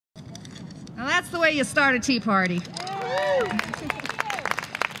Now that's the way you start a tea party.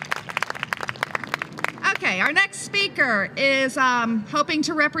 Okay, our next speaker is hoping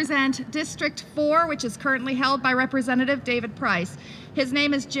to represent District 4, which is currently held by Representative David Price. His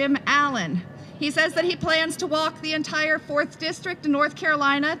name is Jim Allen. He says that he plans to walk the entire 4th District in North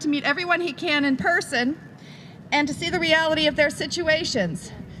Carolina to meet everyone he can in person and to see the reality of their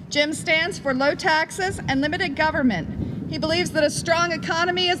situations. Jim stands for low taxes and limited government. He believes that a strong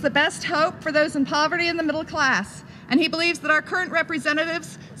economy is the best hope for those in poverty and the middle class. And he believes that our current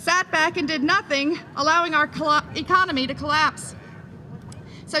representatives sat back and did nothing, allowing our economy to collapse.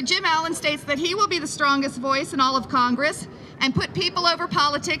 So Jim Allen states that he will be the strongest voice in all of Congress and put people over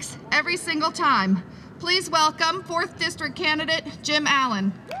politics every single time. Please welcome 4th District candidate Jim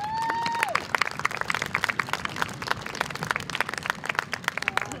Allen.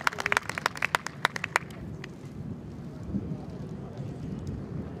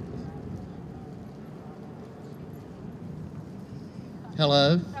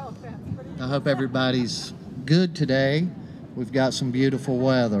 Hello. I hope everybody's good today. We've got some beautiful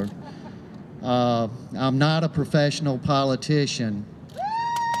weather. I'm not a professional politician,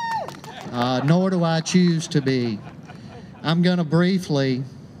 nor do I choose to be. I'm going to briefly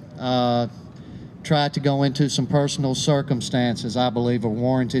try to go into some personal circumstances I believe are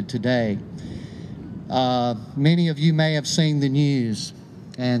warranted today. Many of you may have seen the news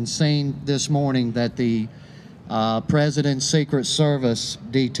and seen this morning that the President's Secret Service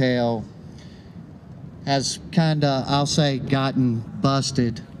detail has kind of, I'll say, gotten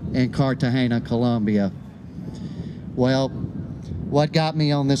busted in Cartagena, Colombia. Well, what got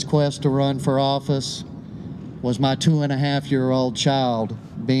me on this quest to run for office was my 2.5-year-old child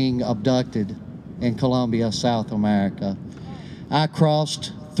being abducted in Colombia, South America. I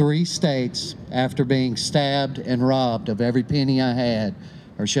crossed 3 states after being stabbed and robbed of every penny I had,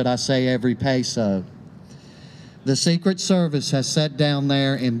 or should I say every peso. The Secret Service has sat down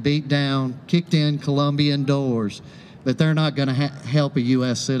there and beat down, kicked in Colombian doors, but they're not going to help a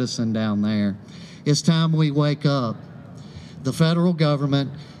U.S. citizen down there. It's time we wake up. The federal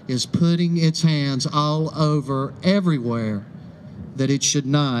government is putting its hands all over everywhere that it should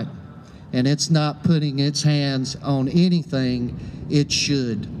not, and it's not putting its hands on anything it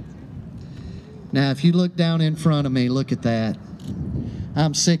should. Now, if you look down in front of me, look at that.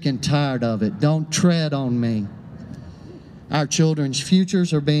 I'm sick and tired of it. Don't tread on me. Our children's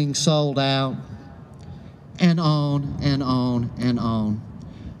futures are being sold out, and on and on and on.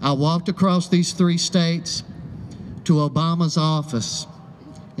 I walked across these 3 states to Obama's office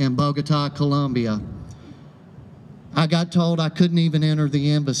in Bogota, Colombia. I got told I couldn't even enter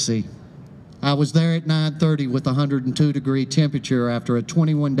the embassy. I was there at 9:30 with a 102-degree temperature after a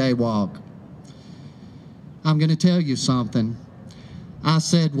 21-day walk. I'm going to tell you something. I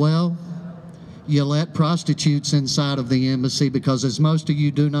said, well, you let prostitutes inside of the embassy because, as most of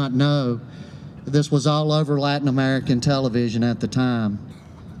you do not know, this was all over Latin American television at the time,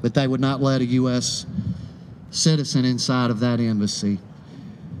 but they would not let a U.S. citizen inside of that embassy.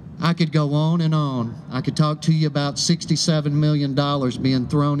 I could go on and on. I could talk to you about $67 million being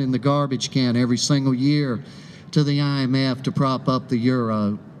thrown in the garbage can every single year to the IMF to prop up the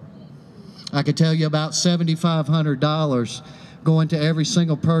euro. I could tell you about $7,500 going to every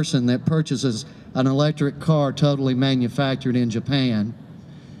single person that purchases an electric car totally manufactured in Japan.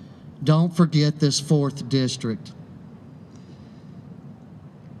 Don't forget this 4th District.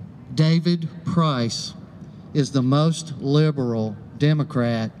 David Price is the most liberal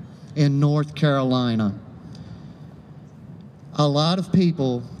Democrat in North Carolina. A lot of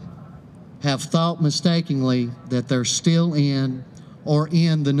people have thought mistakenly that they're still in or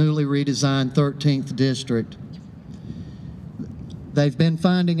in the newly redesigned 13th District. They've been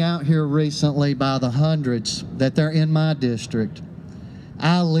finding out here recently by the hundreds that they're in my district.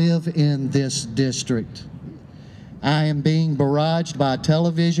 I live in this district. I am being barraged by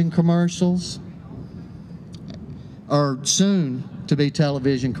television commercials, or soon to be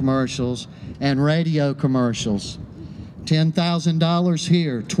television commercials, and radio commercials. $10,000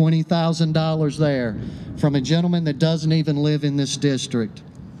 here, $20,000 there, from a gentleman that doesn't even live in this district.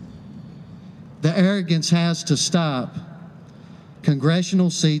 The arrogance has to stop.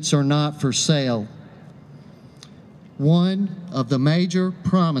 Congressional seats are not for sale. One of the major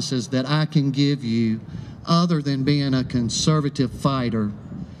promises that I can give you, other than being a conservative fighter,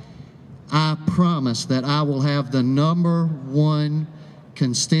 I promise that I will have the #1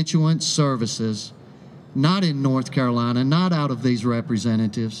 constituent services, not in North Carolina, not out of these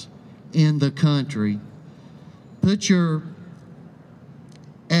representatives, in the country. Put your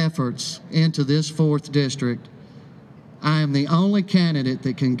efforts into this 4th District I am the only candidate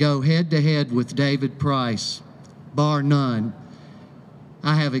that can go head-to-head with David Price, bar none.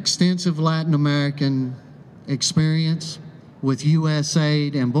 I have extensive Latin American experience with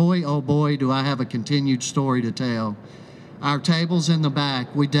USAID, and boy, oh boy, do I have a continued story to tell. Our table's in the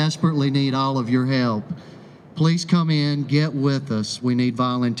back. We desperately need all of your help. Please come in, get with us. We need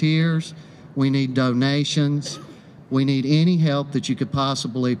volunteers, we need donations, we need any help that you could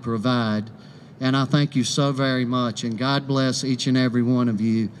possibly provide. And I thank you so very much, and God bless each and every one of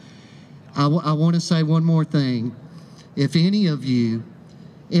you. I want to say one more thing. If any of you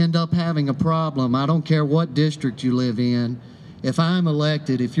end up having a problem, I don't care what district you live in, if I'm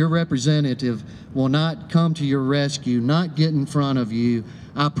elected, if your representative will not come to your rescue, not get in front of you,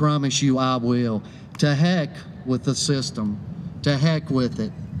 I promise you I will. To heck with the system. To heck with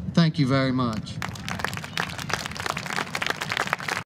it. Thank you very much.